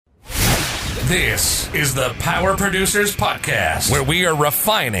This is the Power Producers Podcast, where we are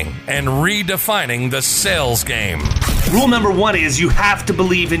refining and redefining the sales game. Rule number one is you have to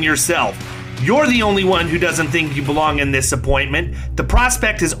believe in yourself. You're the only one who doesn't think you belong in this appointment. The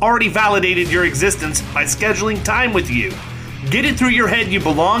prospect has already validated your existence by scheduling time with you. Get it through your head you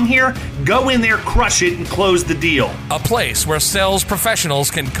belong here, go in there, crush it, and close the deal. A place where sales professionals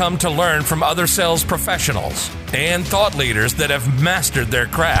can come to learn from other sales professionals and thought leaders that have mastered their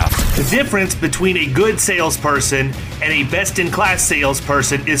craft. The difference between a good salesperson and a best-in-class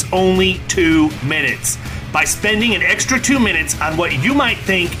salesperson is only 2 minutes. By spending an extra 2 minutes on what you might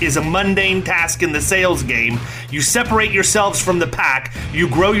think is a mundane task in the sales game, you separate yourselves from the pack, you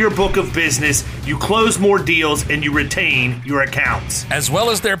grow your book of business, you close more deals, and you retain your accounts. As well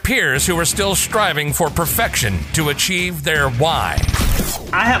as their peers who are still striving for perfection to achieve their why.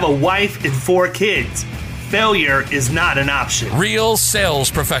 I have a wife and 4 kids. Failure is not an option. Real sales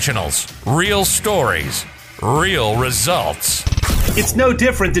professionals, real stories, real results. It's no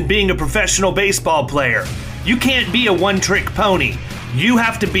different than being a professional baseball player. You can't be a one-trick pony. You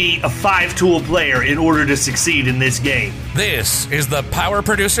have to be a 5-tool player in order to succeed in this game. This is the Power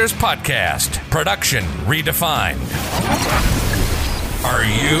Producers Podcast, production redefined. Are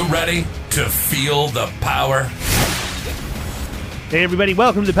you ready to feel the power? Hey everybody,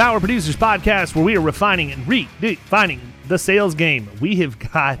 welcome to the Power Producers Podcast, where we are refining and redefining the sales game. We have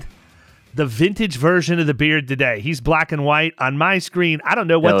got the vintage version of the beard today. He's black and white on my screen. I don't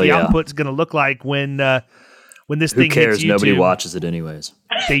know what the output's going to look like when this thing hits YouTube. Who cares? Nobody watches it anyways.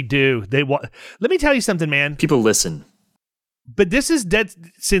 They do. Let me tell you something, man. People listen. But this is dead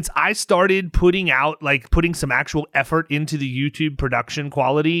since I started putting some actual effort into the YouTube production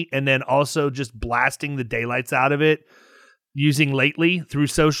quality, and then also just blasting the daylights out of it using lately through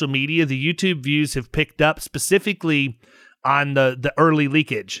social media. The YouTube views have picked up specifically on the early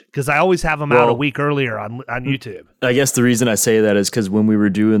leakage, because I always have them out a week earlier on YouTube. I guess the reason I say that is because when we were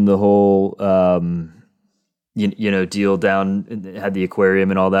doing the whole deal down, had the aquarium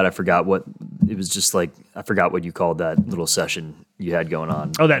and all that, I forgot what you called that little session you had going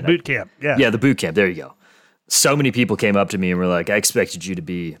on. Oh, that boot camp. Yeah, the boot camp. There you go. So many people came up to me and were like, I expected you to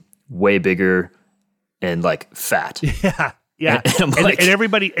be way bigger and like fat. Yeah. And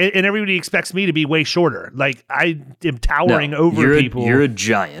everybody expects me to be way shorter. Like, I am towering over people. You're a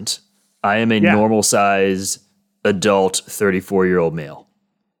giant. I am a normal size adult 34-year-old male.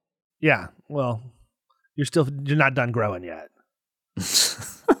 Yeah. Well, you're not done growing yet.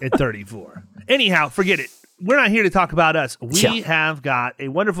 At 34. Anyhow, forget it. We're not here to talk about us. We have got a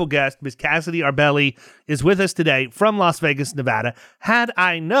wonderful guest. Miss Cassidy Arbelli is with us today from Las Vegas, Nevada. Had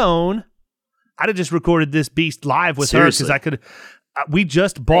I known, I'd have just recorded this beast live with her, because I could. We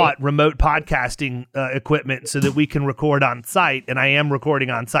just bought remote podcasting equipment so that we can record on site, and I am recording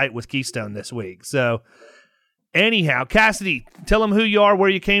on site with Keystone this week. So, anyhow, Cassidy, tell them who you are, where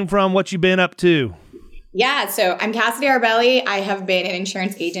you came from, what you've been up to. Yeah, so I'm Cassidy Arbelli. I have been an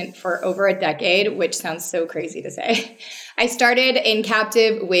insurance agent for over a decade, which sounds so crazy to say. I started in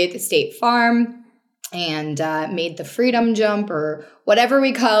captive with State Farm and made the freedom jump, or whatever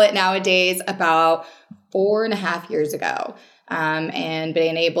we call it nowadays, about 4.5 years ago. And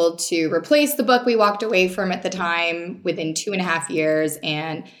been able to replace the book we walked away from at the time within 2.5 years.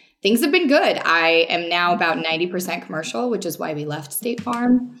 And things have been good. I am now about 90% commercial, which is why we left State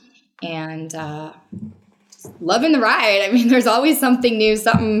Farm. And loving the ride. I mean, there's always something new,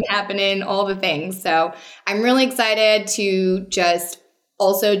 something happening, all the things. So I'm really excited to just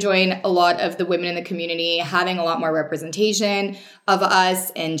also join a lot of the women in the community, having a lot more representation of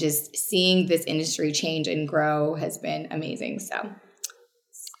us, and just seeing this industry change and grow has been amazing. So,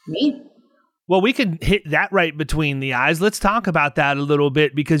 me. Well, we can hit that right between the eyes. Let's talk about that a little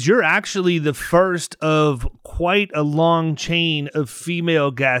bit, because you're actually the first of quite a long chain of female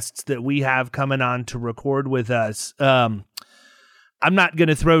guests that we have coming on to record with us. I'm not going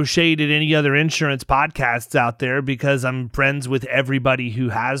to throw shade at any other insurance podcasts out there, because I'm friends with everybody who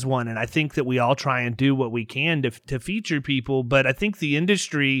has one. And I think that we all try and do what we can to feature people. But I think the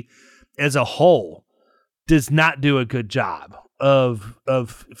industry as a whole does not do a good job of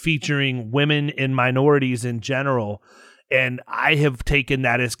featuring women and minorities in general. And I have taken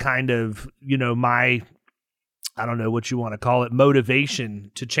that as kind of, my, I don't know what you want to call it,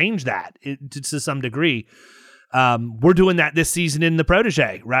 motivation to change that to some degree. We're doing that this season in The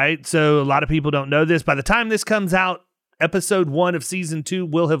Protege, right? So a lot of people don't know this. By the time this comes out, episode 1 of season 2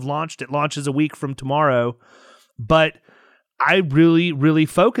 will have launched. It launches a week from tomorrow. But I really, really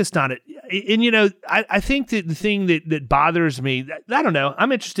focused on it. And, I think that the thing that bothers me, I don't know,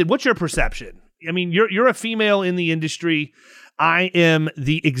 I'm interested. What's your perception? I mean, you're a female in the industry. I am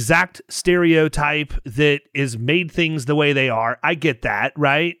the exact stereotype that is made things the way they are. I get that,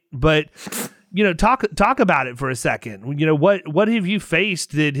 right? But talk about it for a second. What have you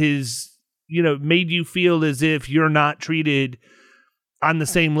faced that has made you feel as if you're not treated on the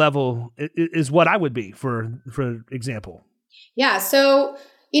same level as what I would be, for example? Yeah. So,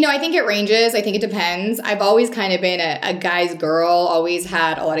 I think it ranges. I think it depends. I've always kind of been a guy's girl, always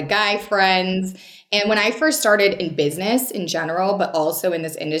had a lot of guy friends. And when I first started in business in general, but also in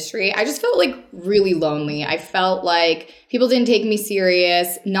this industry, I just felt like really lonely. I felt like people didn't take me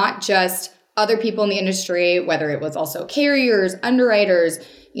serious, not just other people in the industry, whether it was also carriers, underwriters,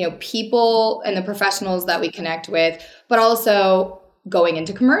 people and the professionals that we connect with, but also going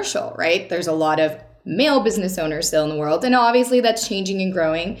into commercial, right? There's a lot of male business owners still in the world. And obviously that's changing and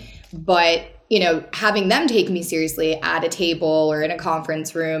growing. But, having them take me seriously at a table or in a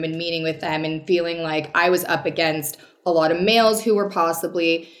conference room and meeting with them and feeling like I was up against a lot of males who were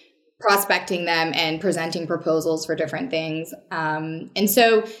possibly prospecting them and presenting proposals for different things. And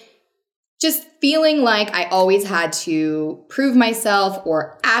so just feeling like I always had to prove myself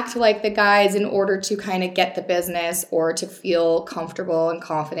or act like the guys in order to kind of get the business or to feel comfortable and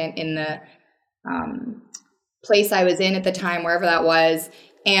confident in the place I was in at the time, wherever that was.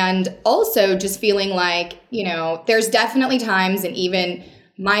 And also just feeling like, there's definitely times, and even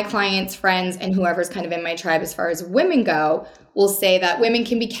my clients, friends, and whoever's kind of in my tribe as far as women go, will say that women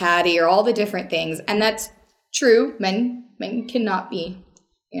can be catty or all the different things. And that's true. Men cannot be,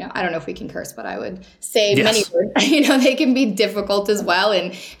 I don't know if we can curse, but I would say many words, they can be difficult as well,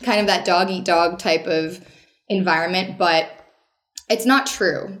 and kind of that dog eat dog type of environment. But it's not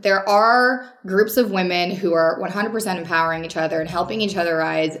true. There are groups of women who are 100% empowering each other and helping each other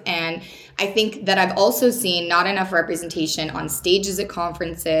rise. And I think that I've also seen not enough representation on stages at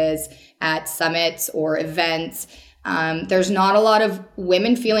conferences, at summits or events. There's not a lot of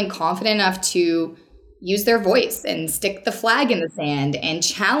women feeling confident enough to use their voice and stick the flag in the sand and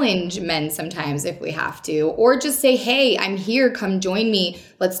challenge men sometimes if we have to, or just say, hey, I'm here, come join me,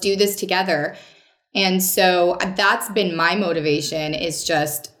 let's do this together. And so that's been my motivation, is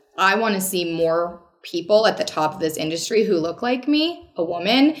just, I want to see more people at the top of this industry who look like me, a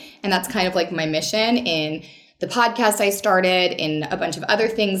woman. And that's kind of like my mission in the podcast I started, in a bunch of other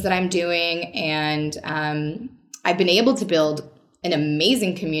things that I'm doing. And I've been able to build an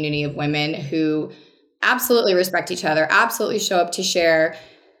amazing community of women who absolutely respect each other, absolutely show up to share,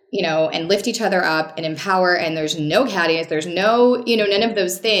 and lift each other up and empower. And there's no cattiness, there's no, none of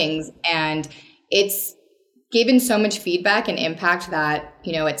those things. And it's given so much feedback and impact that,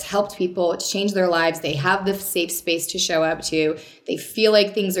 it's helped people, it's changed their lives. They have the safe space to show up to. They feel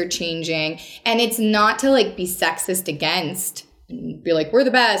like things are changing. And it's not to like be sexist against and be like, we're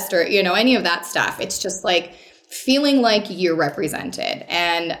the best, or, any of that stuff. It's just like feeling like you're represented.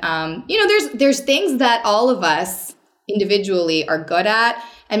 And, there's things that all of us individually are good at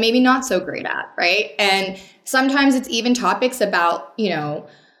and maybe not so great at, right? And sometimes it's even topics about,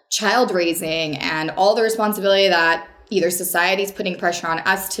 child raising and all the responsibility that either society's putting pressure on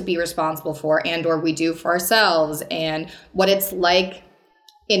us to be responsible for, and or we do for ourselves, and what it's like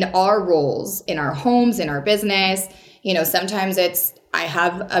in our roles, in our homes, in our business. Sometimes it's, I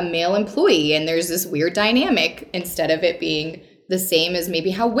have a male employee and there's this weird dynamic instead of it being the same as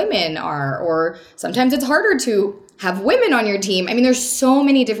maybe how women are, or sometimes it's harder to have women on your team. I mean, there's so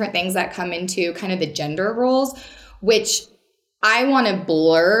many different things that come into kind of the gender roles, which I want to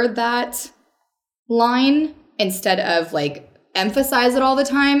blur that line instead of like emphasize it all the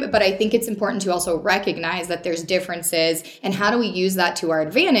time. But I think it's important to also recognize that there's differences, and how do we use that to our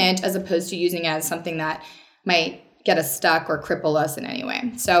advantage as opposed to using it as something that might get us stuck or cripple us in any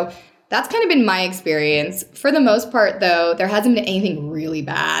way. So that's kind of been my experience. For the most part, though, there hasn't been anything really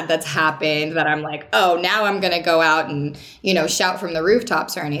bad that's happened that I'm like, oh, now I'm going to go out and, shout from the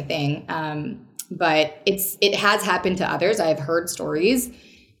rooftops or anything. But it has happened to others. I've heard stories.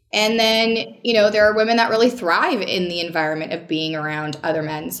 And then, there are women that really thrive in the environment of being around other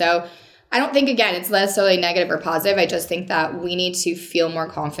men. So I don't think, again, it's necessarily negative or positive. I just think that we need to feel more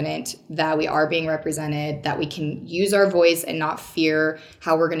confident that we are being represented, that we can use our voice and not fear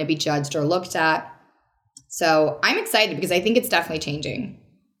how we're going to be judged or looked at. So I'm excited because I think it's definitely changing.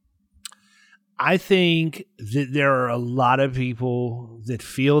 I think that there are a lot of people that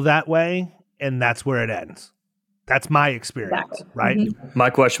feel that way, and that's where it ends. That's my experience, exactly. Right? Mm-hmm. My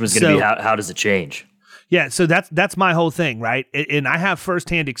question was going to be, how does it change? Yeah, so that's my whole thing, right? And I have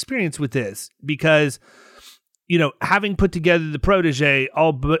firsthand experience with this because, having put together the Protege,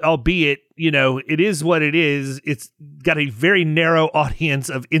 albeit, it is what it is. It's got a very narrow audience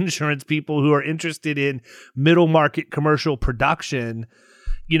of insurance people who are interested in middle market commercial production.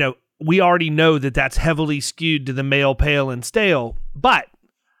 We already know that that's heavily skewed to the male, pale, and stale. But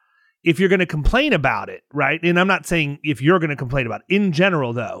if you're going to complain about it, right? And I'm not saying if you're going to complain about it. In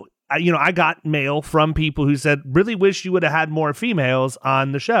general, though, I got mail from people who said, really wish you would have had more females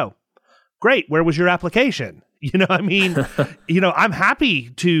on the show. Great. Where was your application? I'm happy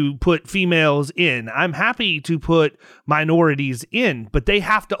to put females in. I'm happy to put minorities in, but they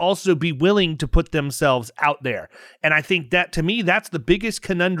have to also be willing to put themselves out there. And I think that, to me, that's the biggest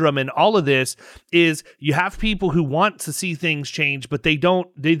conundrum in all of this is you have people who want to see things change, but they don't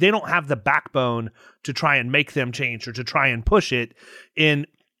have the backbone to try and make them change or to try and push it. And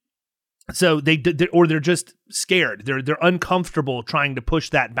so they're just scared. They're uncomfortable trying to push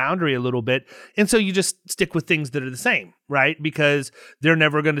that boundary a little bit. And so you just stick with things that are the same, right? Because they're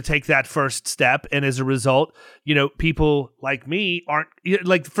never going to take that first step. And as a result, people like me aren't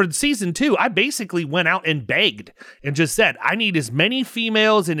like for season 2, I basically went out and begged and just said, I need as many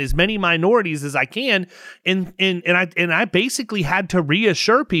females and as many minorities as I can. And I basically had to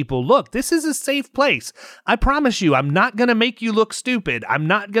reassure people, look, this is a safe place. I promise you, I'm not going to make you look stupid. I'm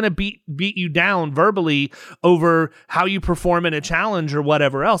not going to beat you down verbally over how you perform in a challenge or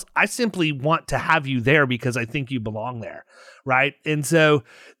whatever else. I simply want to have you there because I think you belong there, right? And so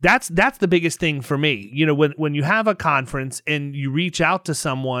that's the biggest thing for me. When you have a conference and you reach out to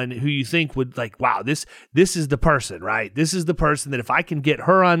someone who you think would like, wow, this is the person, right? This is the person that if I can get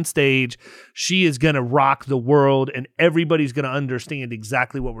her on stage, she is going to rock the world and everybody's going to understand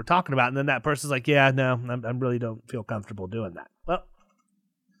exactly what we're talking about. And then that person's like, yeah, no, I really don't feel comfortable doing that. Well,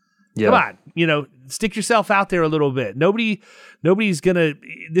 yeah. Come on, stick yourself out there a little bit. Nobody's going to,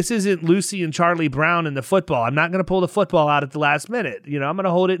 this isn't Lucy and Charlie Brown in the football. I'm not going to pull the football out at the last minute. I'm going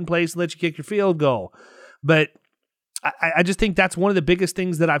to hold it in place and let you kick your field goal. But I just think that's one of the biggest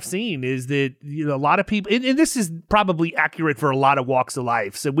things that I've seen is that, a lot of people, and this is probably accurate for a lot of walks of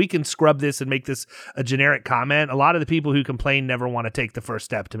life. So we can scrub this and make this a generic comment. A lot of the people who complain never want to take the first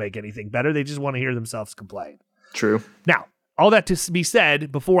step to make anything better. They just want to hear themselves complain. True. Now, all that to be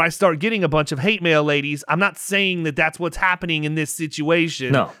said, before I start getting a bunch of hate mail, ladies, I'm not saying that that's what's happening in this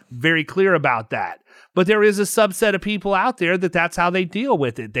situation. No. Very clear about that. But there is a subset of people out there that's how they deal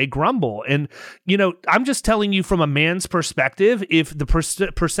with it. They grumble. And, I'm just telling you from a man's perspective, if the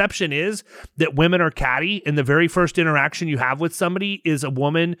perception is that women are catty and the very first interaction you have with somebody is a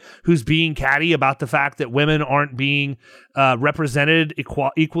woman who's being catty about the fact that women aren't being represented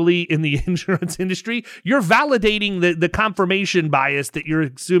equally in the insurance industry, you're validating the confirmation bias that you're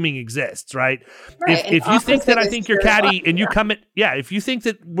assuming exists, right? If you think that I think you're catty and you come at, if you think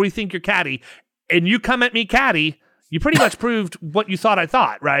that we think you're catty, and you come at me catty, you pretty much proved what you thought I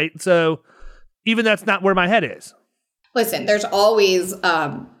thought, right? So even that's not where my head is. Listen, there's always,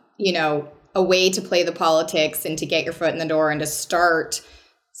 a way to play the politics and to get your foot in the door and to start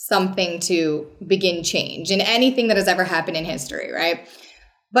something to begin change in anything that has ever happened in history, right?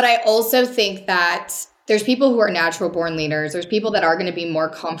 But I also think that there's people who are natural born leaders. There's people that are going to be more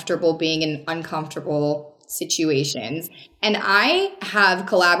comfortable being in uncomfortable situations. And I have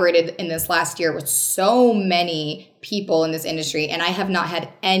collaborated in this last year with so many people in this industry, and I have not had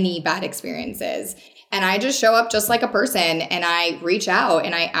any bad experiences. And I just show up just like a person, and I reach out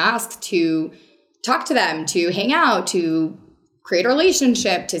and I ask to talk to them, to hang out, to create a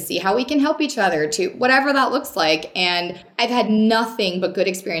relationship, to see how we can help each other, to whatever that looks like. And I've had nothing but good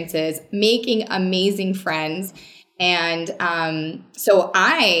experiences, making amazing friends. And so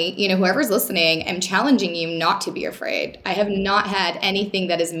I, whoever's listening, am challenging you not to be afraid. I have not had anything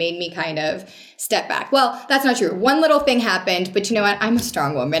that has made me kind of step back. Well, that's not true. One little thing happened, but you know what? I'm a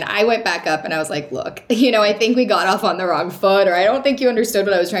strong woman. I went back up and I was like, look, I think we got off on the wrong foot, or I don't think you understood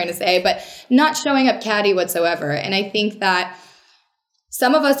what I was trying to say, but not showing up catty whatsoever. And I think that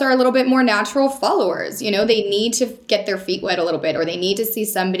some of us are a little bit more natural followers. They need to get their feet wet a little bit, or they need to see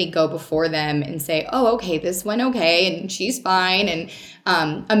somebody go before them and say, oh, okay, this went okay, and she's fine.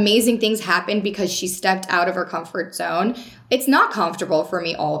 And amazing things happened because she stepped out of her comfort zone. It's not comfortable for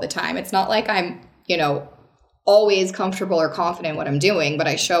me all the time. It's not like I'm, always comfortable or confident in what I'm doing, but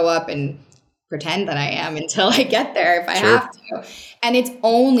I show up and pretend that I am until I get there if I have to. And it's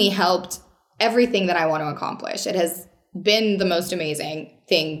only helped everything that I want to accomplish. It has been the most amazing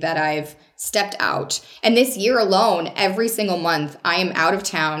thing that I've stepped out. And this year alone, every single month, I am out of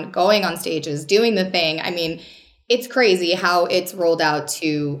town, going on stages, doing the thing. I mean, it's crazy how it's rolled out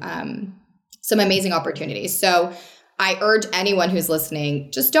to some amazing opportunities. So I urge anyone who's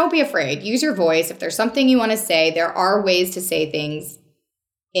listening, just don't be afraid. Use your voice. If there's something you want to say, there are ways to say things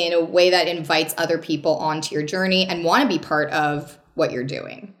in a way that invites other people onto your journey and want to be part of what you're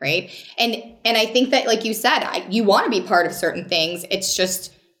doing, right? And I think that, like you said, you want to be part of certain things. It's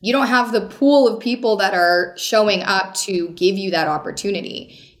just you don't have the pool of people that are showing up to give you that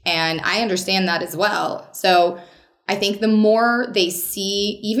opportunity. And I understand that as well. So I think the more they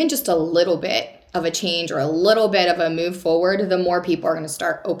see even just a little bit of a change or a little bit of a move forward, the more people are going to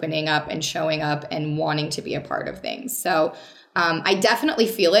start opening up and showing up and wanting to be a part of things. So I definitely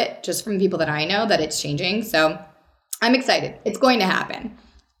feel it just from people that I know that it's changing. So I'm excited. It's going to happen.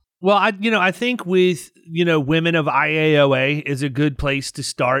 Well, I think with, Women of IAOA is a good place to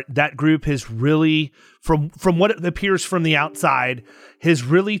start. That group has really, from what it appears from the outside, has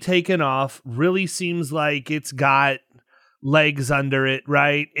really taken off. Really seems like it's got legs under it,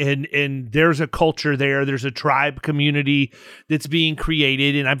 right? And there's a culture there. There's a tribe community that's being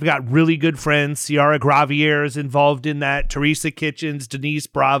created. And I've got really good friends. Ciara Gravier is involved in that. Teresa Kitchens, Denise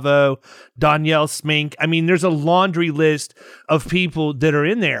Bravo, Danielle Smink. I mean, there's a laundry list of people that are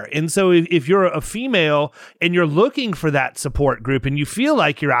in there. And so if you're a female and you're looking for that support group and you feel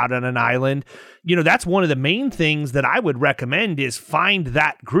like you're out on an island, that's one of the main things that I would recommend is find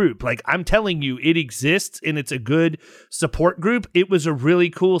that group. Like, I'm telling you, it exists and it's a good support group. It was a really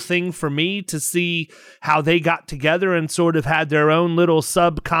cool thing for me to see how they got together and sort of had their own little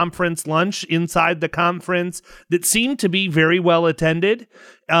sub-conference lunch inside the conference that seemed to be very well attended.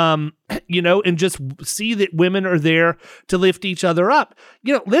 And just see that women are there to lift each other up.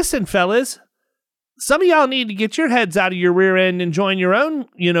 Listen, fellas, some of y'all need to get your heads out of your rear end and join your own,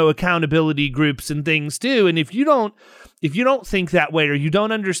 accountability groups and things too. And if you don't think that way, or you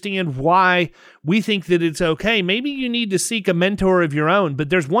don't understand why we think that it's okay, maybe you need to seek a mentor of your own.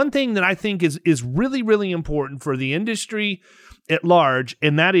 But there's one thing that I think is really, really important for the industry at large,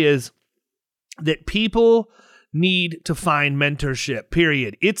 and that is that people need to find mentorship,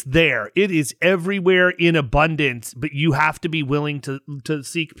 period. It's there. It is everywhere in abundance, but you have to be willing to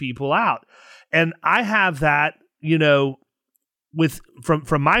seek people out. And I have that,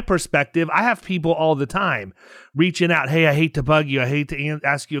 from my perspective, I have people all the time reaching out. Hey, I hate to bug you. I hate to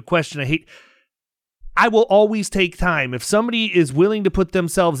ask you a question. I will always take time. If somebody is willing to put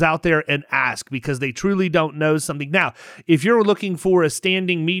themselves out there and ask because they truly don't know something. Now, if you're looking for a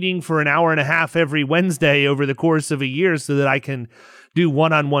standing meeting for an hour and a half every Wednesday over the course of a year so that I can do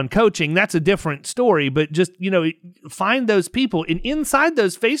one-on-one coaching, that's a different story. But just, find those people. And inside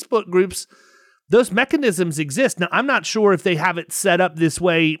those Facebook groups, those mechanisms exist. Now, I'm not sure if they have it set up this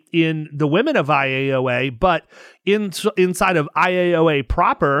way in the Women of IAOA, but inside of IAOA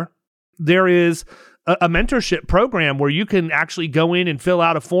proper, there is a mentorship program where you can actually go in and fill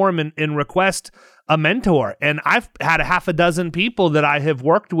out a form and request a mentor. And I've had a half a dozen people that I have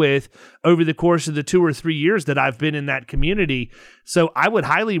worked with over the course of the 2 or 3 years that I've been in that community. So I would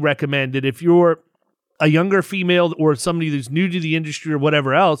highly recommend it. If you're a younger female or somebody who's new to the industry or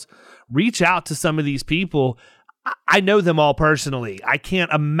whatever else, reach out to some of these people. I know them all personally. I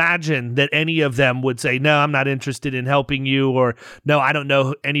can't imagine that any of them would say, no, I'm not interested in helping you, or no, I don't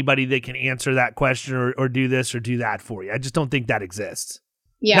know anybody that can answer that question or do this or do that for you. I just don't think that exists.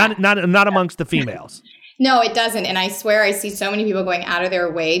 Yeah. Not amongst the females. No, it doesn't. And I swear I see so many people going out of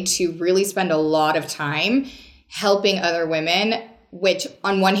their way to really spend a lot of time helping other women, which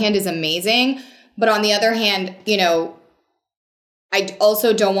on one hand is amazing. But on the other hand, I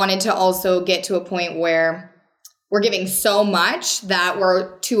also don't want it to also get to a point where we're giving so much that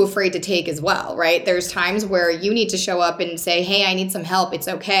we're too afraid to take as well, right? There's times where you need to show up and say, hey, I need some help. It's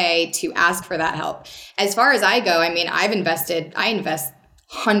okay to ask for that help. As far as I go, I mean, I invest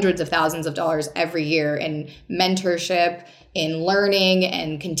hundreds of thousands of dollars every year in mentorship, in learning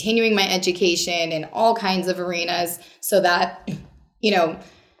and continuing my education in all kinds of arenas so that,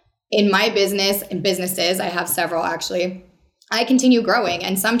 in my business and businesses, I have several actually, I continue growing.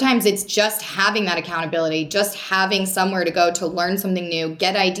 And sometimes it's just having that accountability, just having somewhere to go to learn something new,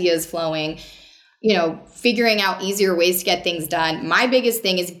 get ideas flowing, figuring out easier ways to get things done. My biggest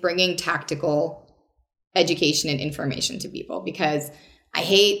thing is bringing tactical education and information to people because I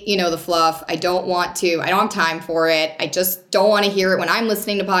hate, the fluff. I don't have time for it. I just don't want to hear it when I'm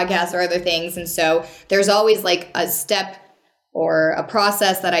listening to podcasts or other things. And so there's always like a step or a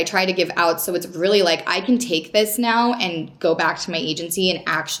process that I try to give out. So it's really like I can take this now and go back to my agency and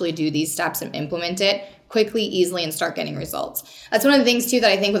actually do these steps and implement it quickly, easily, and start getting results. That's one of the things too that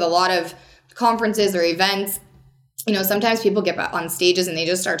I think with a lot of conferences or events, sometimes people get on stages and they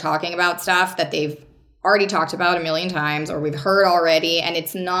just start talking about stuff that they've already talked about a million times or we've heard already, and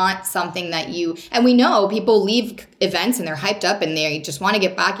it's not something that and we know people leave events and they're hyped up and they just want to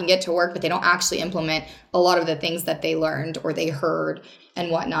get back and get to work, but they don't actually implement a lot of the things that they learned or they heard and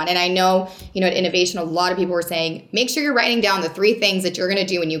whatnot. And I know, at Innovation, a lot of people were saying, make sure you're writing down the 3 things that you're going to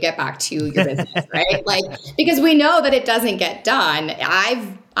do when you get back to your business, right? Like, because we know that it doesn't get done.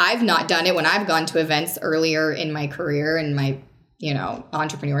 I've not done it when I've gone to events earlier in my career and my,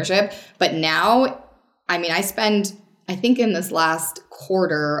 entrepreneurship. But now, I think in this last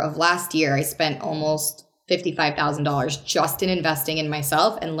quarter of last year, I spent almost $55,000 just in investing in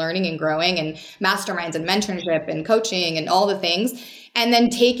myself and learning and growing and masterminds and mentorship and coaching and all the things. And then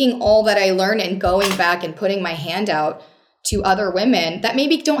taking all that I learned and going back and putting my hand out to other women that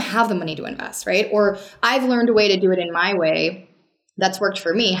maybe don't have the money to invest, right? Or I've learned a way to do it in my way that's worked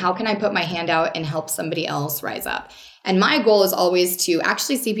for me. How can I put my hand out and help somebody else rise up? And my goal is always to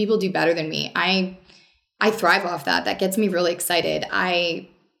actually see people do better than me. I thrive off that. That gets me really excited.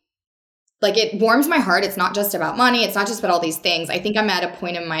 It warms my heart. It's not just about money. It's not just about all these things. I think I'm at a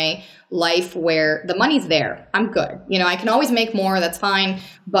point in my life where the money's there. I'm good. I can always make more. That's fine.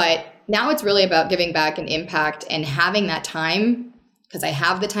 But now it's really about giving back and impact and having that time, because I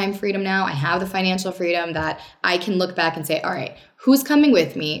have the time freedom now. I have the financial freedom that I can look back and say, all right, who's coming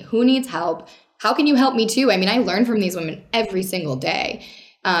with me? Who needs help? How can you help me too? I learn from these women every single day,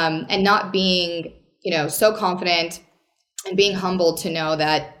 and not being, so confident and being humbled to know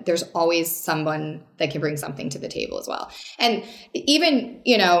that there's always someone that can bring something to the table as well. And even,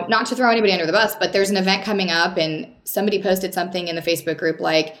 not to throw anybody under the bus, but there's an event coming up and somebody posted something in the Facebook group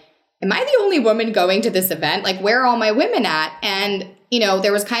like, am I the only woman going to this event? Like, where are all my women at? And,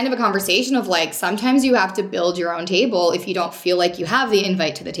 there was kind of a conversation of like, sometimes you have to build your own table if you don't feel like you have the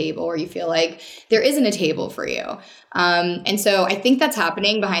invite to the table or you feel like there isn't a table for you. And so I think that's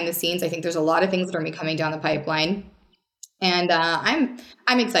happening behind the scenes. I think there's a lot of things that are coming down the pipeline. And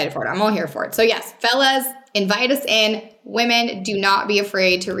I'm excited for it. I'm all here for it. So yes, fellas, invite us in. Women, do not be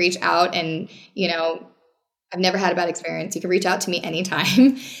afraid to reach out. And, I've never had a bad experience. You can reach out to me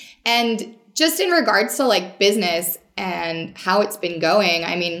anytime. And just in regards to like business and how it's been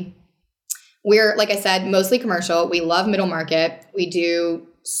going, we're, like I said, mostly commercial. We love middle market. We do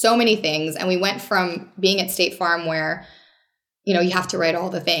so many things. And we went from being at State Farm where you have to write all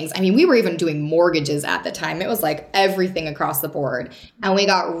the things. We were even doing mortgages at the time. It was like everything across the board. And we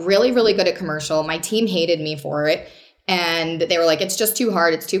got really, really good at commercial. My team hated me for it. And they were like, it's just too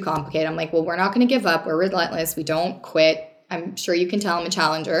hard. It's too complicated. I'm like, well, we're not going to give up. We're relentless. We don't quit. I'm sure you can tell I'm a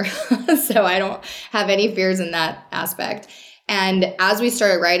challenger. So I don't have any fears in that aspect. And as we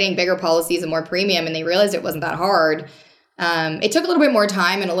started writing bigger policies and more premium, and they realized it wasn't that hard, it took a little bit more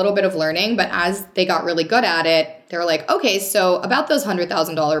time and a little bit of learning, but as they got really good at it, they were like, okay, so about those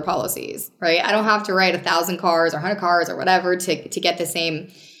 $100,000 policies, right? I don't have to write 1,000 cars or 100 cars or whatever to get the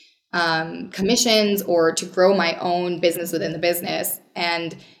same commissions or to grow my own business within the business.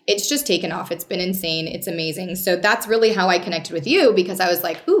 And it's just taken off. It's been insane. It's amazing. So that's really how I connected with you, because I was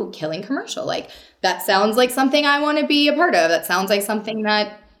like, ooh, killing commercial. Like, that sounds like something I want to be a part of. That sounds like something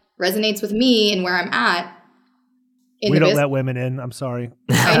that resonates with me and where I'm at. We don't let women in. I'm sorry.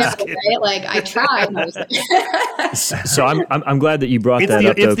 I know, right? Like, I tried. So I'm glad that you brought that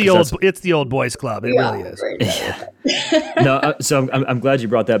up. It's the old boys club. It really is. No, so I'm glad you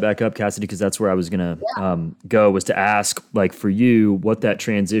brought that back up, Cassidy, because that's where I was gonna go, was to ask, like, for you, what that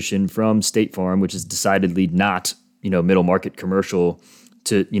transition from State Farm, which is decidedly not middle market commercial,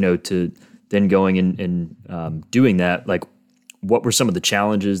 to to then going and doing that, like, what were some of the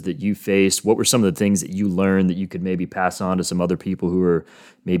challenges that you faced? What were some of the things that you learned that you could maybe pass on to some other people who are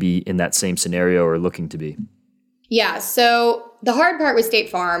maybe in that same scenario or looking to be? Yeah. So the hard part with State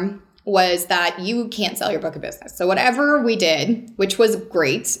Farm was that you can't sell your book of business. So whatever we did, which was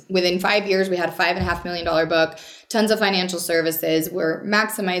great, within 5 years, we had a $5.5 million book, tons of financial services. We're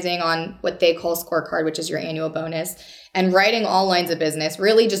maximizing on what they call scorecard, which is your annual bonus, and writing all lines of business,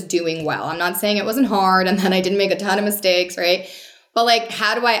 really just doing well. I'm not saying it wasn't hard and that I didn't make a ton of mistakes, right? But like,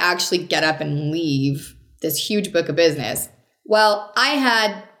 how do I actually get up and leave this huge book of business? Well, I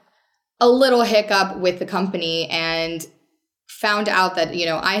had a little hiccup with the company and found out that,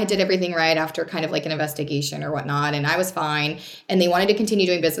 I did everything right after kind of like an investigation or whatnot, and I was fine. And they wanted to continue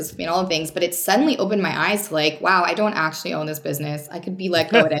doing business with me and all the things, but it suddenly opened my eyes to like, wow, I don't actually own this business. I could be let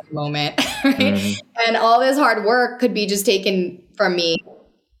go at any moment, right? Mm-hmm. And all this hard work could be just taken from me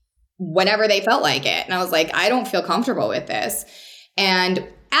whenever they felt like it. And I was like, I don't feel comfortable with this. And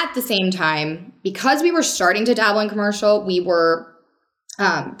at the same time, because we were starting to dabble in commercial, we were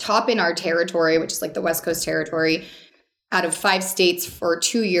top in our territory, which is like the West Coast territory, out of 5 states for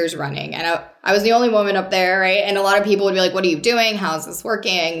 2 years running. And I was the only woman up there, right? And a lot of people would be like, what are you doing? How's this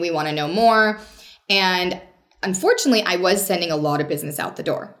working? We want to know more. And unfortunately, I was sending a lot of business out the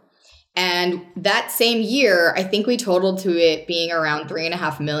door. And that same year, I think we totaled to it being around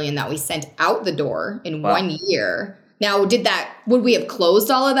 3.5 million that we sent out the door in 1 year. Now, would we have closed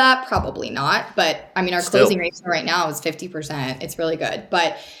all of that? Probably not. But I mean, our closing ratio right now is 50%. It's really good.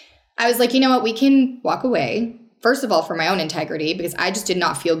 But I was like, you know what? We can walk away. First of all, for my own integrity, because I just did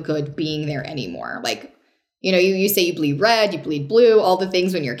not feel good being there anymore. Like, you know, you say you bleed red, you bleed blue, all the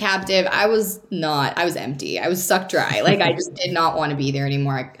things when you're captive. I was empty. I was sucked dry. Like, I just did not want to be there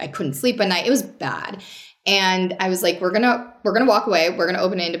anymore. I couldn't sleep at night. It was bad. And I was like, we're going to walk away. We're going to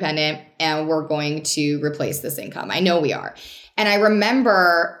open an independent and we're going to replace this income. I know we are. And I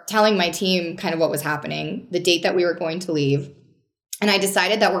remember telling my team kind of what was happening, the date that we were going to leave. And I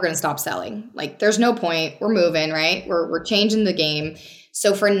decided that we're going to stop selling. Like, there's no point. We're moving, right? We're changing the game.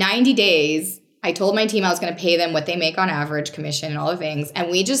 So for 90 days, I told my team I was going to pay them what they make on average, commission and all the things.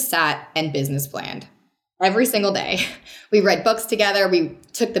 And we just sat and business planned every single day. We read books together. We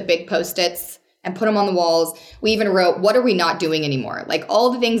took the big Post-its and put them on the walls. We even wrote, what are we not doing anymore? Like,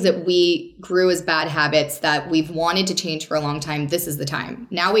 all the things that we grew as bad habits that we've wanted to change for a long time. This is the time.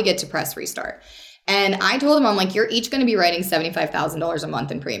 Now we get to press restart. And I told them, I'm like, you're each going to be writing $75,000 a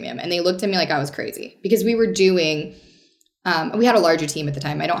month in premium. And they looked at me like I was crazy because we were doing, we had a larger team at the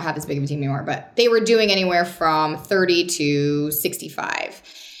time. I don't have as big of a team anymore, but they were doing anywhere from 30 to 65.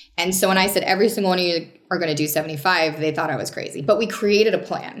 And so when I said every single one of you are going to do 75, they thought I was crazy. But we created a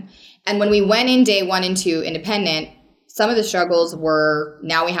plan. And when we went in day 1 and 2 independent, some of the struggles were,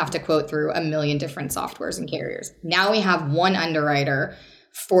 now we have to quote through 1 million different softwares and carriers. Now we have one underwriter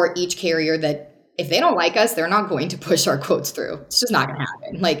for each carrier that if they don't like us, they're not going to push our quotes through. It's just not going to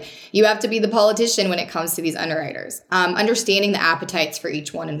happen. Like, you have to be the politician when it comes to these underwriters. Understanding the appetites for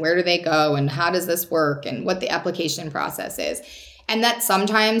each one and where do they go and how does this work and what the application process is. And that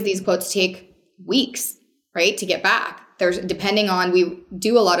sometimes these quotes take weeks, right, to get back. Depending on, we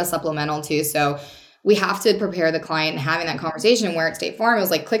do a lot of supplemental too. So we have to prepare the client and having that conversation where at State Farm, it was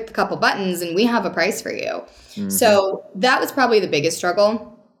like, click a couple buttons and we have a price for you. Mm-hmm. So that was probably the biggest struggle.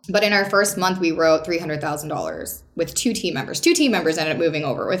 But in our first month, we wrote $300,000 with 2 team members. 2 team members ended up moving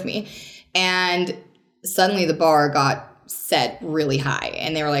over with me. And suddenly the bar got set really high.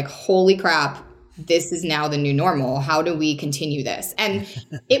 And they were like, holy crap, this is now the new normal. How do we continue this? And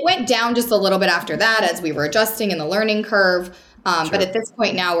it went down just a little bit after that as we were adjusting in the learning curve. Sure. But at this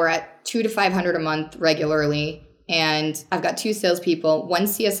point now, we're at $200 to $500 a month regularly. And I've got 2 salespeople, 1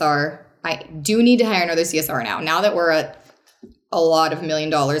 CSR. I do need to hire another CSR now that we're at a lot of $1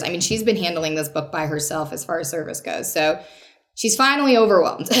 million. I mean, she's been handling this book by herself as far as service goes. So she's finally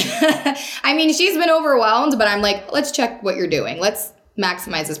overwhelmed. I mean, she's been overwhelmed, but I'm like, let's check what you're doing. Let's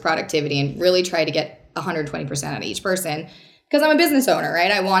maximize this productivity and really try to get 120% out of each person. Because I'm a business owner,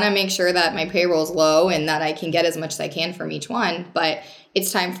 right? I want to make sure that my payroll is low and that I can get as much as I can from each one. But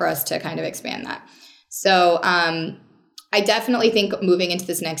it's time for us to kind of expand that. So I definitely think moving into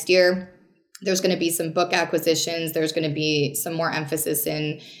this next year, there's going to be some book acquisitions. There's going to be some more emphasis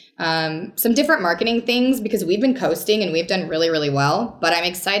in some different marketing things because we've been coasting and we've done really, really well. But I'm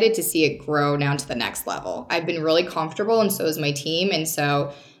excited to see it grow now to the next level. I've been really comfortable and so is my team. And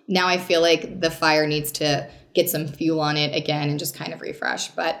so now I feel like the fire needs to get some fuel on it again and just kind of refresh.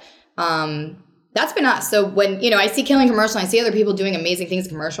 But that's been us. So when, I see Killing Commercial, I see other people doing amazing things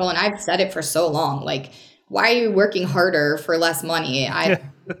in commercial, and I've said it for so long. Like, why are you working harder for less money? I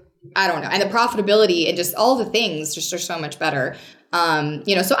don't know. And the profitability and just all the things just are so much better.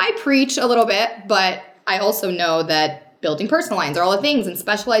 So I preach a little bit, but I also know that building personal lines are all the things, and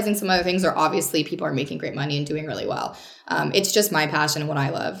specializing some other things are obviously people are making great money and doing really well. It's just my passion and what I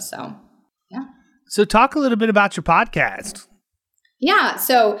love. So, yeah. So talk a little bit about your podcast. Yeah.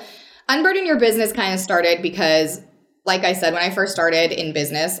 So Unburden Your Business kind of started because, like I said, when I first started in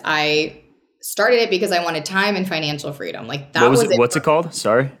business, I started it because I wanted time and financial freedom. Like that was it. What's it called?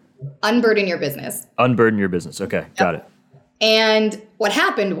 Sorry. Unburden Your Business. Unburden Your Business. Okay. Yep. Got it. And what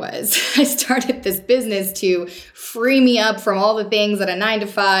happened was I started this business to free me up from all the things at a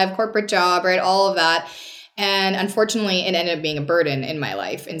 9-to-5 corporate job, right? All of that. And unfortunately, it ended up being a burden in my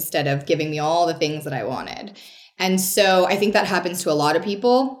life instead of giving me all the things that I wanted. And so I think that happens to a lot of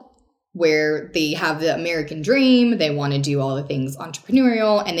people where they have the American dream. They want to do all the things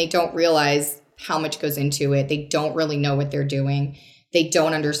entrepreneurial and they don't realize how much goes into it. They don't really know what they're doing. They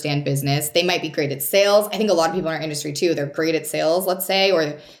don't understand business. They might be great at sales. I think a lot of people in our industry too, they're great at sales, let's say,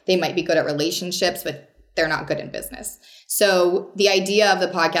 or they might be good at relationships, but they're not good in business. So the idea of the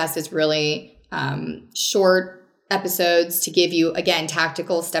podcast is really short episodes to give you, again,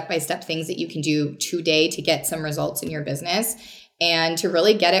 tactical step-by-step things that you can do today to get some results in your business and to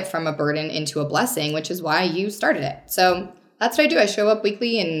really get it from a burden into a blessing, which is why you started it. So that's what I do. I show up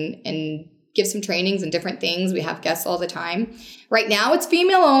weekly and give some trainings and different things. We have guests all the time. Right now it's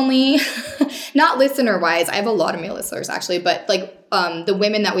female only, not listener wise. I have a lot of male listeners actually, but like the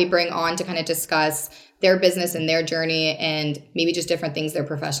women that we bring on to kind of discuss their business and their journey and maybe just different things they're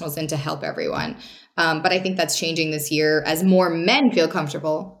professionals in to help everyone. But I think that's changing this year as more men feel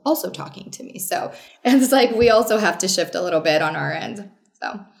comfortable also talking to me. So it's like we also have to shift a little bit on our end.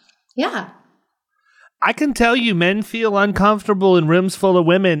 So yeah. I can tell you men feel uncomfortable in rooms full of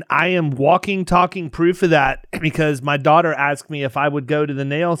women. I am walking, talking proof of that because my daughter asked me if I would go to the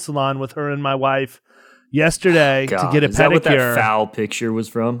nail salon with her and my wife yesterday to get a pedicure. Is that what that foul picture was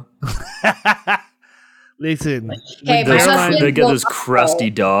from? Listen, hey, they got those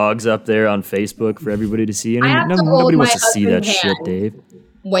crusty dogs up there on Facebook for everybody to see. Nobody wants to see that shit, Dave.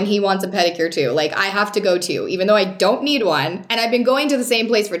 When he wants a pedicure too. Like I have to go too, even though I don't need one. And I've been going to the same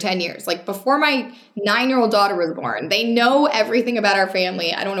place for 10 years. Like before my 9-year-old daughter was born, they know everything about our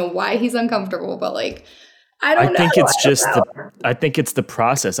family. I don't know why he's uncomfortable, but like, I think it's the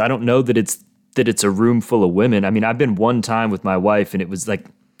process. I don't know that it's a room full of women. I mean, I've been one time with my wife and it was like,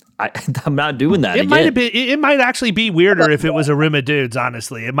 I'm not doing that. It might actually be weirder if it was a room of dudes,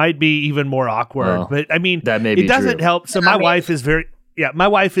 honestly. It might be even more awkward. Well, but I mean, that may be it doesn't true. help. So my wife is I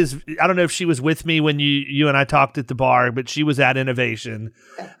don't know if she was with me when you and I talked at the bar, but she was at Innovation.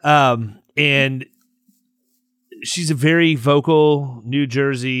 And she's a very vocal New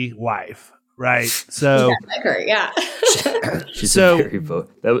Jersey wife, right? So yeah, like her, yeah. She's a very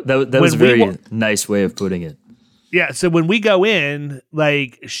vocal. That was a very nice way of putting it. Yeah, so when we go in,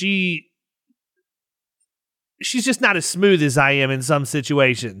 like she's just not as smooth as I am in some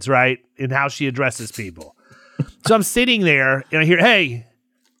situations, right? In how she addresses people. So I'm sitting there and I hear, "Hey,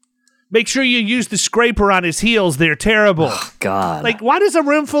 make sure you use the scraper on his heels. They're terrible." Oh, God. Like, why does a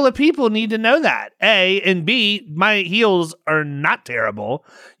room full of people need to know that? A, and B, my heels are not terrible.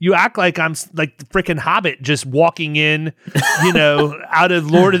 You act like I'm like the freaking Hobbit just walking in, out of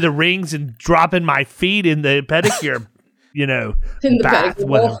Lord of the Rings and dropping my feet in the pedicure, in the bath.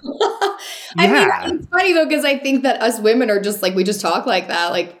 pedicure. I mean, it's funny though, because I think that us women are just like, we just talk like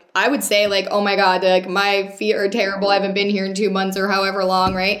that. Like, I would say like, oh my God, like my feet are terrible. I haven't been here in 2 months or however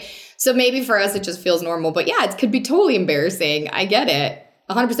long, right? So maybe for us, it just feels normal. But yeah, it could be totally embarrassing. I get it.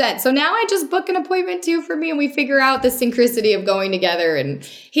 100%. So now I just book an appointment too for me and we figure out the synchronicity of going together and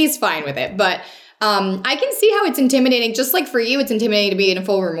he's fine with it. But I can see how it's intimidating. Just like for you, it's intimidating to be in a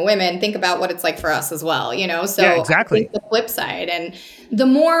full room of women. Think about what it's like for us as well, So yeah, exactly. The flip side. And the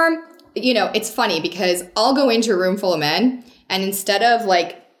more, it's funny because I'll go into a room full of men and instead of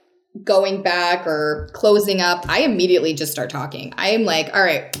like going back or closing up, I immediately just start talking. I am like, all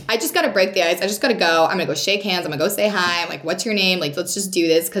right, I just got to break the ice. I just got to go. I'm going to go shake hands. I'm going to go say hi. I'm like, what's your name? Like, let's just do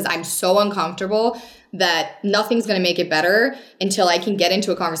this because I'm so uncomfortable that nothing's going to make it better until I can get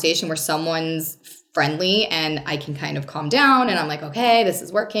into a conversation where someone's friendly and I can kind of calm down and I'm like, okay, this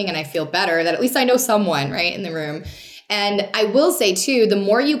is working and I feel better that at least I know someone right in the room. And I will say too, the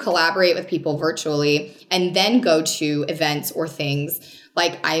more you collaborate with people virtually and then go to events or things,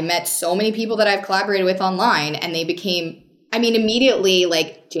 like I met so many people that I've collaborated with online and they became, immediately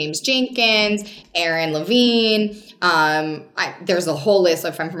like James Jenkins, Aaron Levine. There's a whole list.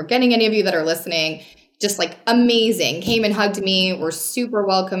 If I'm forgetting any of you that are listening, just like amazing, came and hugged me, were super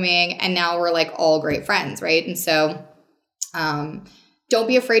welcoming. And now we're like all great friends. Right. And so, don't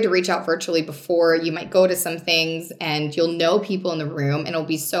be afraid to reach out virtually before you might go to some things and you'll know people in the room and it'll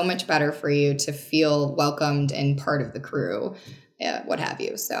be so much better for you to feel welcomed and part of the crew. What have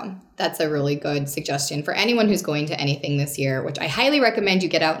you. So that's a really good suggestion for anyone who's going to anything this year, which I highly recommend you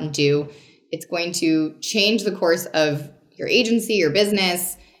get out and do. It's going to change the course of your agency, your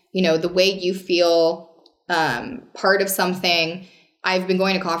business, the way you feel part of something. I've been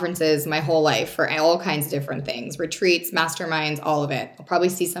going to conferences my whole life for all kinds of different things, retreats, masterminds, all of it. I'll probably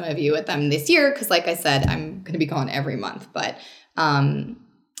see some of you at them this year because like I said, I'm going to be gone every month. But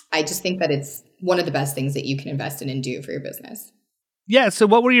I just think that it's one of the best things that you can invest in and do for your business. Yeah. So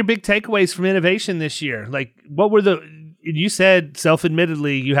what were your big takeaways from Innovation this year? Like you said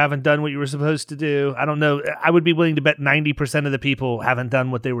self-admittedly, you haven't done what you were supposed to do. I don't know. I would be willing to bet 90% of the people haven't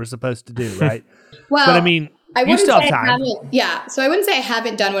done what they were supposed to do. Right. Well, but you still have time. So I wouldn't say I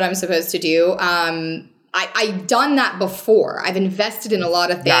haven't done what I'm supposed to do. I've done that before. I've invested in a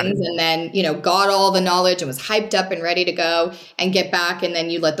lot of things and then, got all the knowledge and was hyped up and ready to go and get back. And then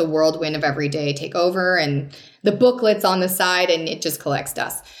you let the whirlwind of every day take over and the booklets on the side and it just collects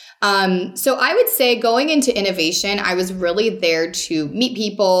dust. So I would say going into innovation, I was really there to meet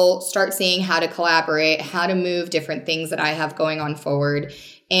people, start seeing how to collaborate, how to move different things that I have going on forward.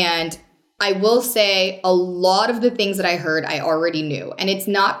 And I will say a lot of the things that I heard, I already knew. And it's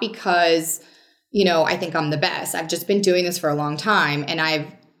not because, I think I'm the best. I've just been doing this for a long time, and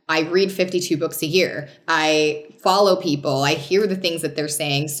I read 52 books a year. I follow people. I hear the things that they're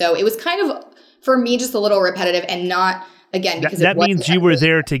saying. So it was kind of, for me, just a little repetitive and not, again, because that means you were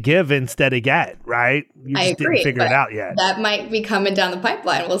there to give instead of get, right? You just agree, didn't figure it out yet. That might be coming down the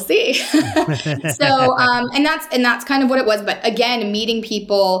pipeline. We'll see. So, and that's kind of what it was. But again, meeting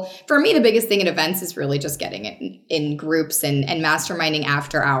people, for me, the biggest thing in events is really just getting it in groups and masterminding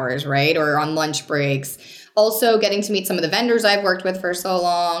after hours, right? Or on lunch breaks. Also getting to meet some of the vendors I've worked with for so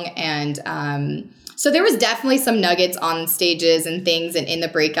long. And, so there was definitely some nuggets on stages and things and in the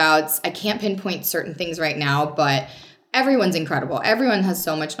breakouts. I can't pinpoint certain things right now, but everyone's incredible. Everyone has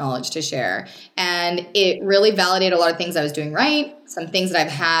so much knowledge to share. And it really validated a lot of things I was doing right. Some things that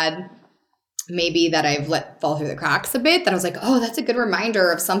I've had maybe that I've let fall through the cracks a bit, that I was like, oh, that's a good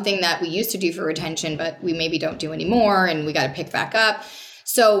reminder of something that we used to do for retention, but we maybe don't do anymore, and we got to pick back up.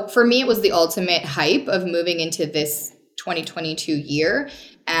 So for me, it was the ultimate hype of moving into this 2022 year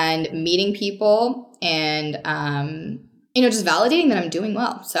and meeting people and, just validating that I'm doing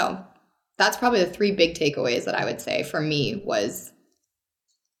well. So that's probably the 3 big takeaways that I would say for me was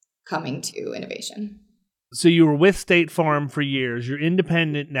coming to innovation. So you were with State Farm for years. You're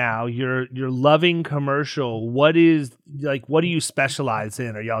independent now. You're loving commercial. What do you specialize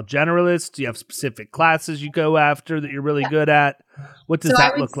in? Are y'all generalists? Do you have specific classes you go after that you're really good at? What does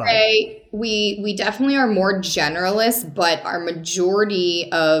that look like? I would say we definitely are more generalists, but our majority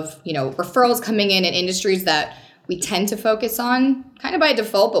of, referrals coming in industries that we tend to focus on kind of by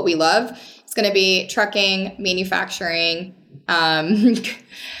default, but we love. It's going to be trucking, manufacturing.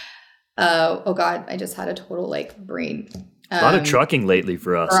 Oh God, I just had a total brain. A lot of trucking lately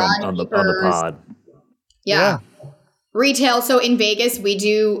for us on the pod. Yeah. Retail. So in Vegas, we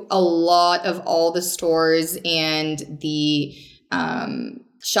do a lot of all the stores and the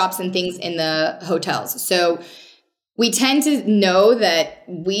shops and things in the hotels. So we tend to know that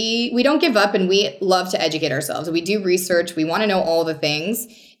we don't give up, and we love to educate ourselves. We do research. We want to know all the things.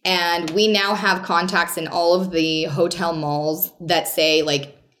 And we now have contacts in all of the hotel malls that say,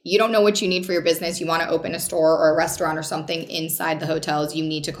 you don't know what you need for your business. You want to open a store or a restaurant or something inside the hotels. You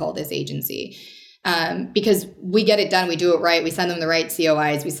need to call this agency. Because we get it done. We do it right. We send them the right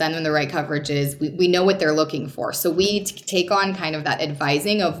COIs. We send them the right coverages. We know what they're looking for. So we take on kind of that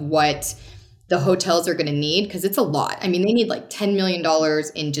advising of what the hotels are going to need, because it's a lot. I mean, they need $10 million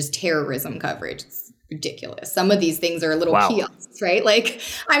in just terrorism coverage. It's ridiculous. Some of these things are little kiosks, right?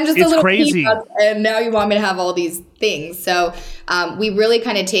 I'm just a little crazy. Kiosk, and now you want me to have all these things. So we really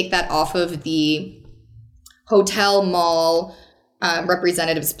kind of take that off of the hotel mall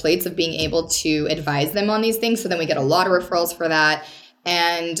representatives' plates of being able to advise them on these things. So then we get a lot of referrals for that.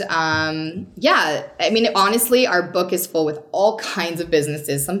 And honestly, our book is full with all kinds of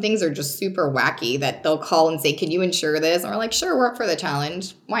businesses. Some things are just super wacky that they'll call and say, can you insure this? And we're like, sure, we're up for the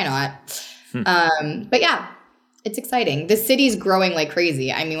challenge. Why not? But yeah, it's exciting. The city's growing like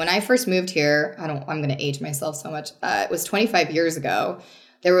crazy. I mean, when I first moved here, I'm going to age myself so much. It was 25 years ago.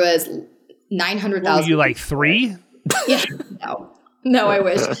 There was 900,000. Were you 3? Yeah, no, I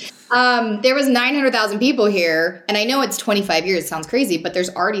wish. There was 900,000 people here, and I know it's 25 years. It sounds crazy, but there's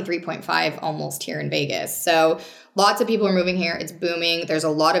already 3.5 almost here in Vegas. So lots of people are moving here. It's booming. There's a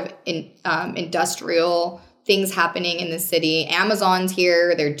lot of industrial things happening in the city. Amazon's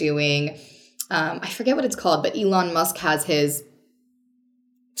here. They're doing, I forget what it's called, but Elon Musk has his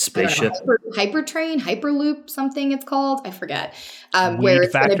spaceship, Hypertrain, Hyperloop, something it's called. I forget. Where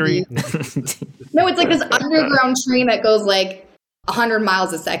it's factory. No, it's this underground train that goes 100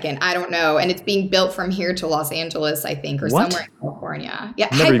 miles a second. I don't know. And it's being built from here to Los Angeles, I think, or somewhere in California. Yeah.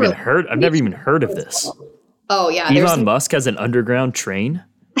 I've never even heard of this. Oh, yeah. Elon Musk has an underground train?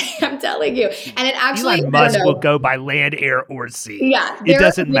 I'm telling you. And it actually... Elon Musk will go by land, air, or sea. Yeah. It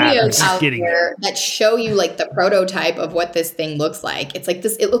doesn't matter. He's getting there that show you the prototype of what this thing looks like. It's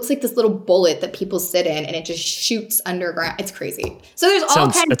this. It looks like this little bullet that people sit in, and it just shoots underground. It's crazy. So there's all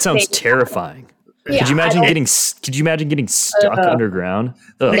kinds of That sounds terrifying. Yeah, could you imagine getting stuck underground?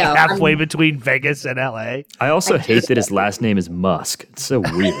 No, halfway between Vegas and LA. I also hate that his last name is Musk. It's so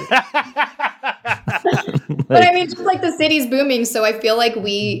weird. But I mean, just the city's booming, so I feel like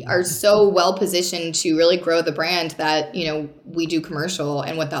we are so well positioned to really grow the brand that, we do commercial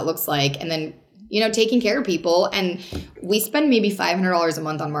and what that looks like, and then, taking care of people. And we spend maybe $500 a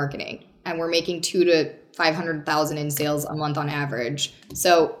month on marketing, and we're making $200,000 to $500,000 in sales a month on average.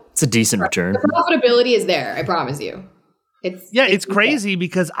 So It's a decent return. The profitability is there, I promise you. It's crazy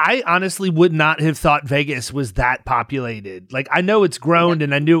because I honestly would not have thought Vegas was that populated. Like, I know it's grown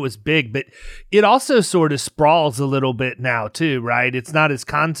and I knew it was big, but it also sort of sprawls a little bit now too, right? It's not as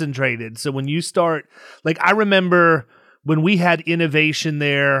concentrated. So when you start, like, I remember when we had innovation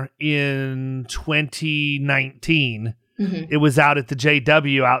there in 2019, it was out at the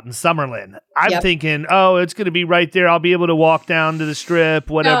JW out in Summerlin. I'm thinking, oh, it's going to be right there. I'll be able to walk down to the strip,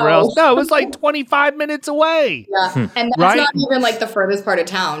 whatever else. No, it was like 25 minutes away. Yeah, and that's not even like the furthest part of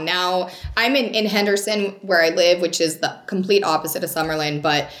town. Now, I'm in Henderson where I live, which is the complete opposite of Summerlin.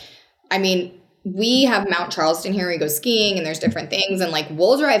 But, I mean, we have Mount Charleston here. We go skiing and there's different things. And, like,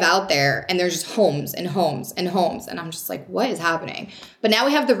 we'll drive out there and there's just homes and homes and homes. And I'm just like, what is happening? But now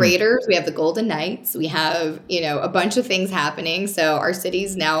we have the Raiders. We have the Golden Knights. We have, a bunch of things happening. So our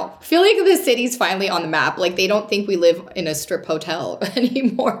city's now, I feel like the city's finally on the map. Like, they don't think we live in a strip hotel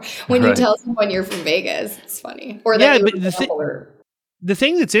anymore when you tell someone you're from Vegas. It's funny. Or that the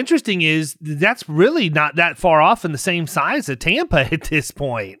thing that's interesting is that's really not that far off in the same size as Tampa at this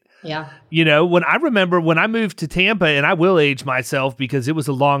point. Yeah. When I moved to Tampa, and I will age myself because it was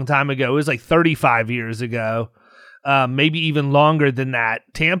a long time ago. It was like 35 years ago, maybe even longer than that.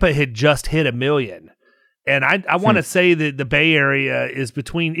 Tampa had just hit 1 million. And I want to say that the Bay Area is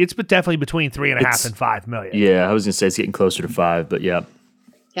definitely between 3.5 and 5 million. Yeah, I was going to say it's getting closer to 5, but yeah.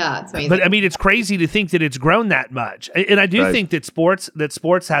 Yeah, it's amazing. But I mean, it's crazy to think that it's grown that much. And I do think that sports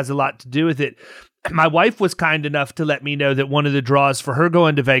has a lot to do with it. My wife was kind enough to let me know that one of the draws for her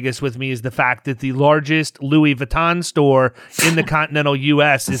going to Vegas with me is the fact that the largest Louis Vuitton store in the continental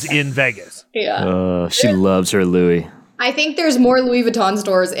U.S. is in Vegas. Yeah. She loves her Louis. I think there's more Louis Vuitton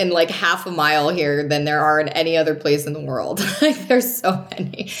stores in like half a mile here than there are in any other place in the world. Like, there's so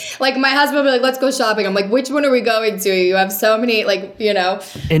many. Like, my husband will be like, let's go shopping. I'm like, which one are we going to? You have so many, like,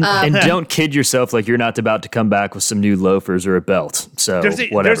 And don't kid yourself like you're not about to come back with some new loafers or a belt. So there's a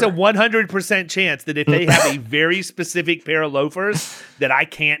 100% chance that if they have a very specific pair of loafers that I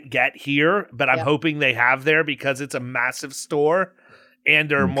can't get here, but I'm hoping they have there because it's a massive store, and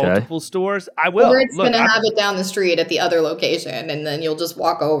there are multiple stores, I will. Or it's going to have it down the street at the other location, and then you'll just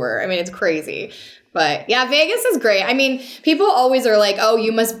walk over. I mean, it's crazy. But yeah, Vegas is great. I mean, people always are like, oh,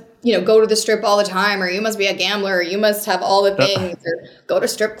 you must, go to the strip all the time, or you must be a gambler, or you must have all the things, or go to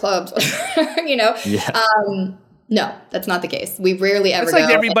strip clubs, No, that's not the case. We rarely ever go. It's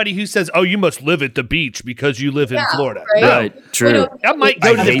like everybody who says, oh, you must live at the beach because you live in Florida. Right? No. Right, true. I might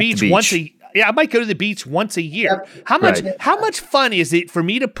go to the beach once I might go to the beach once a year. Yep. How much fun is it for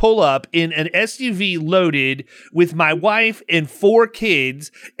me to pull up in an SUV loaded with my wife and 4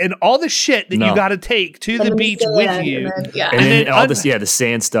 kids and all the shit that you got to take to the beach with you? And then all this, the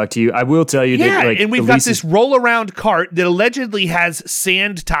sand stuck to you. I will tell you that, like, and we've got this roll around cart that allegedly has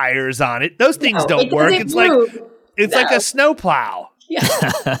sand tires on it. Those things don't work. It's like a snowplow.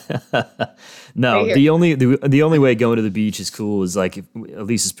 Yeah. No, the only way going to the beach is cool is like if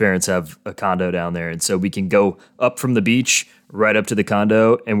Elisa's parents have a condo down there, and so we can go up from the beach right up to the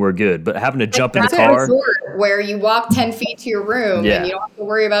condo, and we're good. But having to jump in the car, where you walk 10 feet to your room, and you don't have to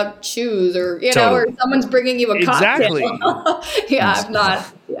worry about shoes or or someone's bringing you a cocktail. Exactly. I'm not.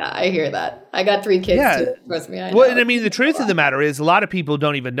 Yeah, I hear that. I got 3 kids too. Trust me. I know. Well, and I mean, the truth of the matter is, a lot of people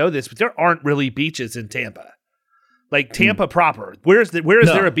don't even know this, but there aren't really beaches in Tampa. Like Tampa proper. Where is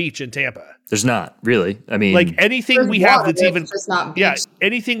there a beach in Tampa? There's not really. I mean, like anything we have that's even just not beach.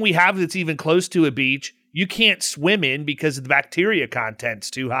 Anything we have that's even close to a beach, you can't swim in because the bacteria content's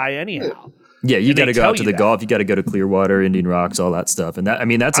too high anyhow. Yeah, you got to go out to the Gulf. You got to go to Clearwater, Indian Rocks, all that stuff. And that, I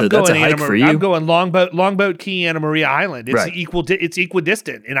mean, that's a hike for you. I'm going Longboat Key, Anna Maria Island. It's it's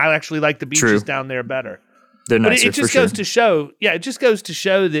equidistant, and I actually like the beaches down there better. They're nicer, it just goes to show. Yeah, it just goes to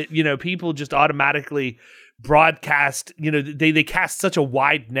show that people just automatically broadcast, they cast such a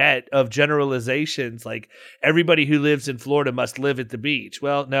wide net of generalizations, like everybody who lives in Florida must live at the beach.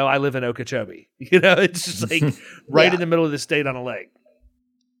 Well, no, I live in Okeechobee. It's just like right in the middle of the state on a lake.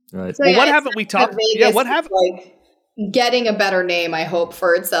 Right. So, well, what haven't we talked? Yeah, what happened? Like getting a better name, I hope,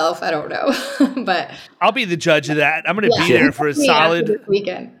 for itself. I don't know, but I'll be the judge of that. I'm going to be there for a solid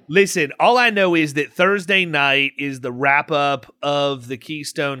weekend. Listen, all I know is that Thursday night is the wrap up of the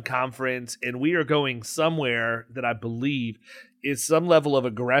Keystone Conference, and we are going somewhere that I believe is some level of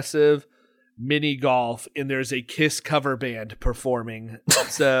aggressive mini golf, and there's a Kiss cover band performing.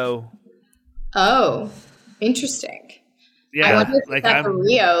 So, interesting. Yeah, I wonder if at the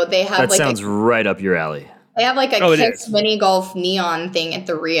Rio they have that sounds right up your alley. They have like a Kiss mini golf neon thing at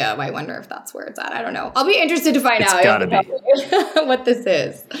the Rio. I wonder if that's where it's at. I don't know. I'll be interested to find out. It's gotta be. What this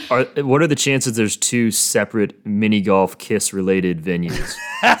is. What are the chances there's 2 separate mini golf Kiss related venues?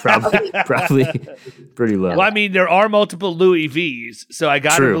 Probably pretty low. Well, I mean, there are multiple Louis V's, so I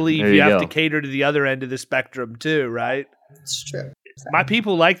got to True. believe There you you have go. to cater to the other end of the spectrum too, right? It's true. My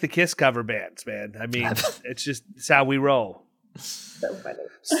people like the Kiss cover bands, man. I mean, it's how we roll. So funny.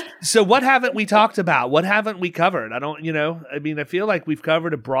 So what haven't we talked about? What haven't we covered? I feel like we've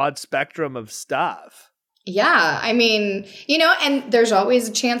covered a broad spectrum of stuff. Yeah, I mean, and there's always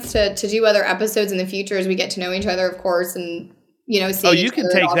a chance to do other episodes in the future as we get to know each other, of course, and see. Oh, you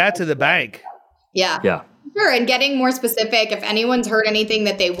can take that to the bank. Yeah. Sure, and getting more specific. If anyone's heard anything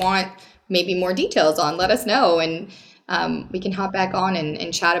that they want maybe more details on, let us know, and we can hop back on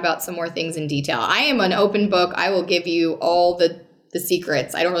and chat about some more things in detail. I am an open book. I will give you all the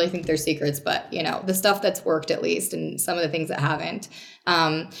secrets. I don't really think they're secrets, but the stuff that's worked at least, and some of the things that haven't.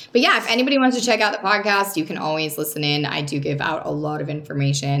 But yeah, if anybody wants to check out the podcast, you can always listen in. I do give out a lot of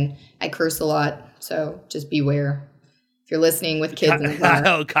information. I curse a lot, so just beware. If you're listening with kids in the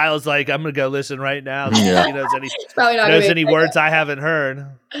car. Kyle's like, I'm going to go listen right now. Yeah. He knows Probably not knows any words I haven't heard.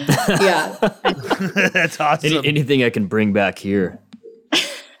 Yeah. That's awesome. Anything I can bring back here.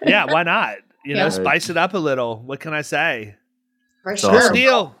 Yeah, why not? Yeah. Spice it up a little. What can I say? For That's sure. awesome.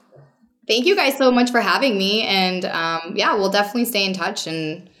 Deal. Thank you guys so much for having me. And we'll definitely stay in touch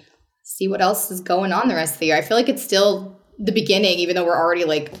and see what else is going on the rest of the year. I feel like it's still the beginning, even though we're already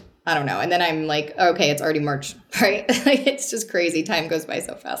I don't know. And then I'm like, okay, it's already March, right? It's just crazy. Time goes by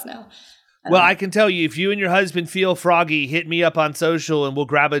so fast now. Well, I can tell you, if you and your husband feel froggy, hit me up on social and we'll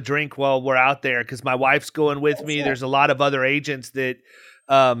grab a drink while we're out there, because my wife's going with me. There's a lot of other agents that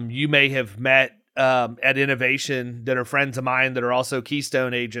you may have met at Innovation that are friends of mine that are also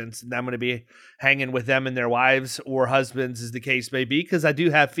Keystone agents, and I'm going to be hanging with them and their wives or husbands, as the case may be, because I do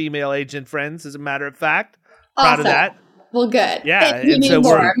have female agent friends, as a matter of fact. Proud of that. Well, good. Yeah, If you and need so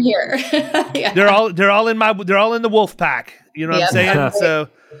more, we're- I'm here. Yeah. They're all in the wolf pack. You know what I'm saying? So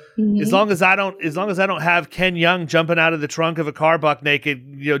as long as I don't have Ken Young jumping out of the trunk of a car buck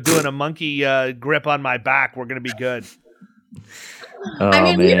naked, doing a monkey grip on my back, we're going to be good. I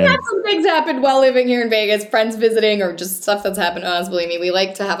mean, man. we've had some things happen while living here in Vegas, friends visiting, or just stuff that's happened to us. Believe me, we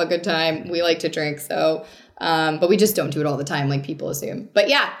like to have a good time. We like to drink. So, but we just don't do it all the time like people assume. But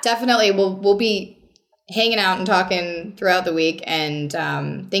yeah, definitely we'll be hanging out and talking throughout the week. And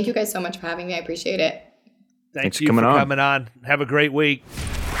thank you guys so much for having me. I appreciate it. Thanks for you coming for on. coming on. Have a great week.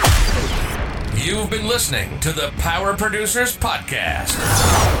 You've been listening to the Power Producers Podcast.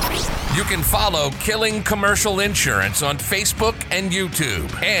 You can follow Killing Commercial Insurance on Facebook and YouTube.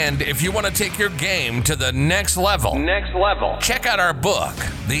 And if you want to take your game to the next level, check out our book,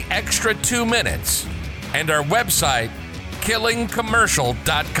 The Extra 2 Minutes, and our website,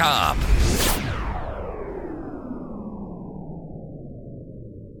 killingcommercial.com.